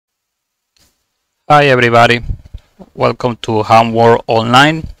Hi everybody, welcome to Homeworld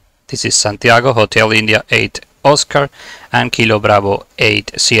Online. This is Santiago, Hotel India 8 Oscar and Kilo Bravo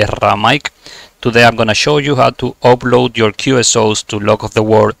 8 Sierra Mike. Today I'm going to show you how to upload your QSOs to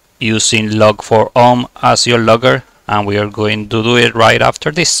Log4Om using Log4Om as your logger, and we are going to do it right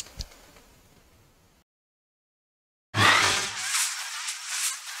after this.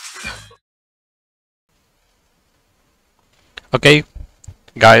 Okay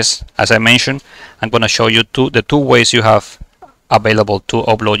guys, as I mentioned, I'm going to show you the two ways you have available to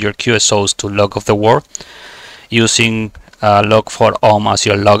upload your QSOs to Log4Om using Log4Om as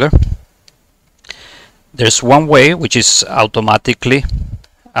your logger. There's one way which is automatically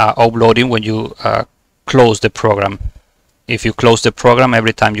uploading when you close the program. If you close the program,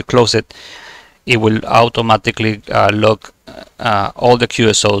 every time you close it, it will automatically log all the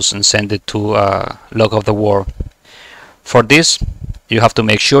QSOs and send it to Log4Om. For this, you have to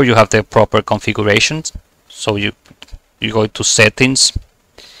make sure you have the proper configurations. So you go to settings.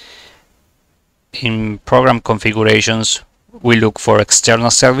 In program configurations, we look for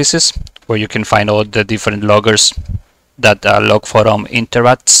external services, where you can find all the different loggers that Log4Om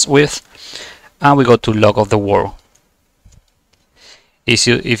interacts with, and we go to Log4Om.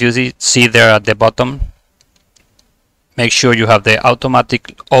 If you see there at the bottom, make sure you have the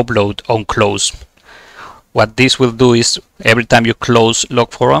automatic upload on close. What this will do is every time you close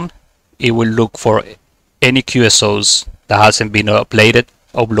Log4Om, it will look for any QSOs that hasn't been uploaded,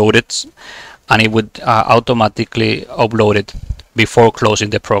 and it would automatically upload it before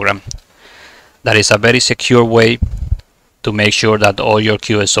closing the program. That is a very secure way to make sure that all your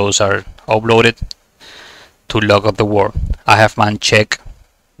QSOs are uploaded to Log4Om. I have mine check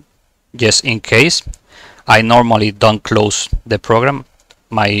just in case. I normally don't close the program.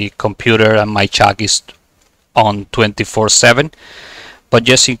 My computer and my chat is on 24/7, but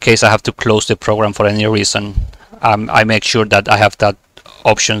just in case I have to close the program for any reason, I make sure that I have that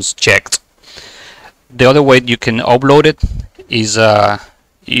options checked. The other way you can upload it is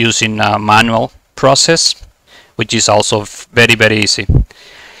using a manual process, which is also very easy.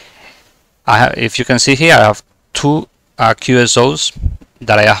 If you can see here, I have two QSOs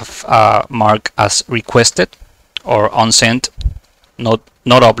that I have marked as requested or unsent, not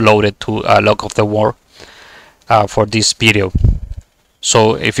uploaded to Log4Om for this video.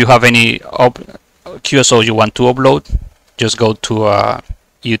 So if you have any QSO you want to upload, just go to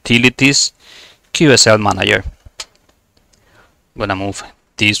Utilities, QSL Manager. I'm gonna move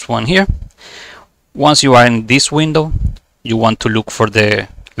this one here. Once you are in this window, you want to look for the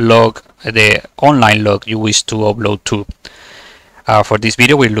log, the online log you wish to upload to. For this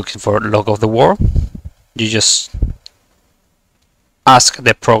video, we're looking for Log4Om. You just ask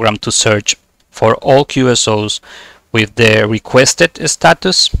the program to search for all QSOs with the requested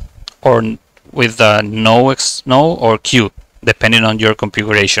status, or with no or Q, depending on your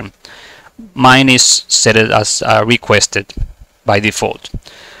configuration. Mine is set as requested by default.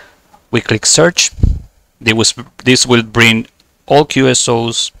 We click search. This will bring all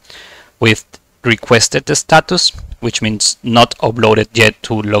QSOs with requested status, which means not uploaded yet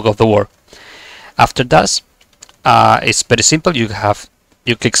to Log4Om. After that, it's very simple.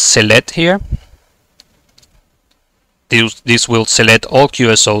 You click select here. This will select all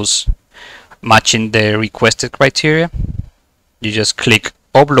QSOs matching the requested criteria. You just click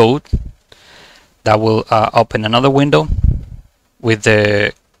upload. That will open another window with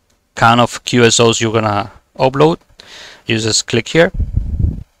the kind of QSOs you're gonna upload. You just click here.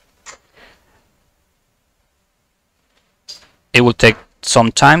 It will take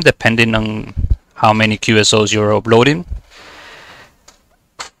some time depending on how many QSOs you're uploading.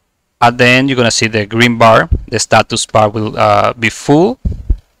 At the end, you're gonna see the green bar. The status bar will be full,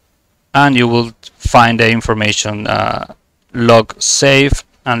 and you will find the information log save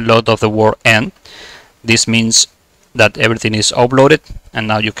and Log4Om end. This means that everything is uploaded, and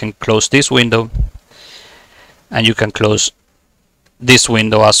now you can close this window, and you can close this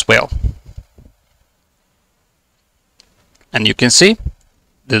window as well. And you can see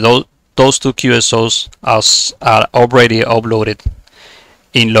that those two QSOs are already uploaded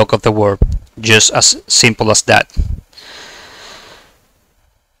in Log4Om, just as simple as that.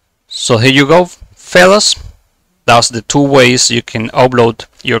 So here you go, fellas. That's the two ways you can upload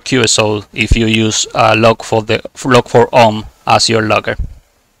your QSO if you use Log4Om as your logger.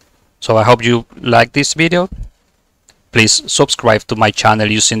 So I hope you like this video. Please subscribe to my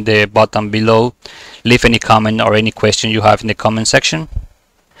channel using the button below. Leave any comment or any question you have in the comment section.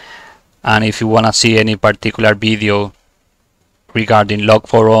 And if you want to see any particular video regarding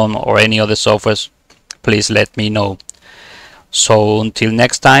Log4Om or any other softwares, please let me know. So until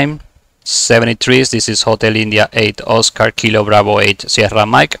next time, 73s, this is Hotel India 8 Oscar Kilo Bravo 8 Sierra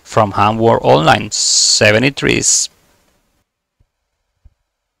Mike from Handworld Online. 73s.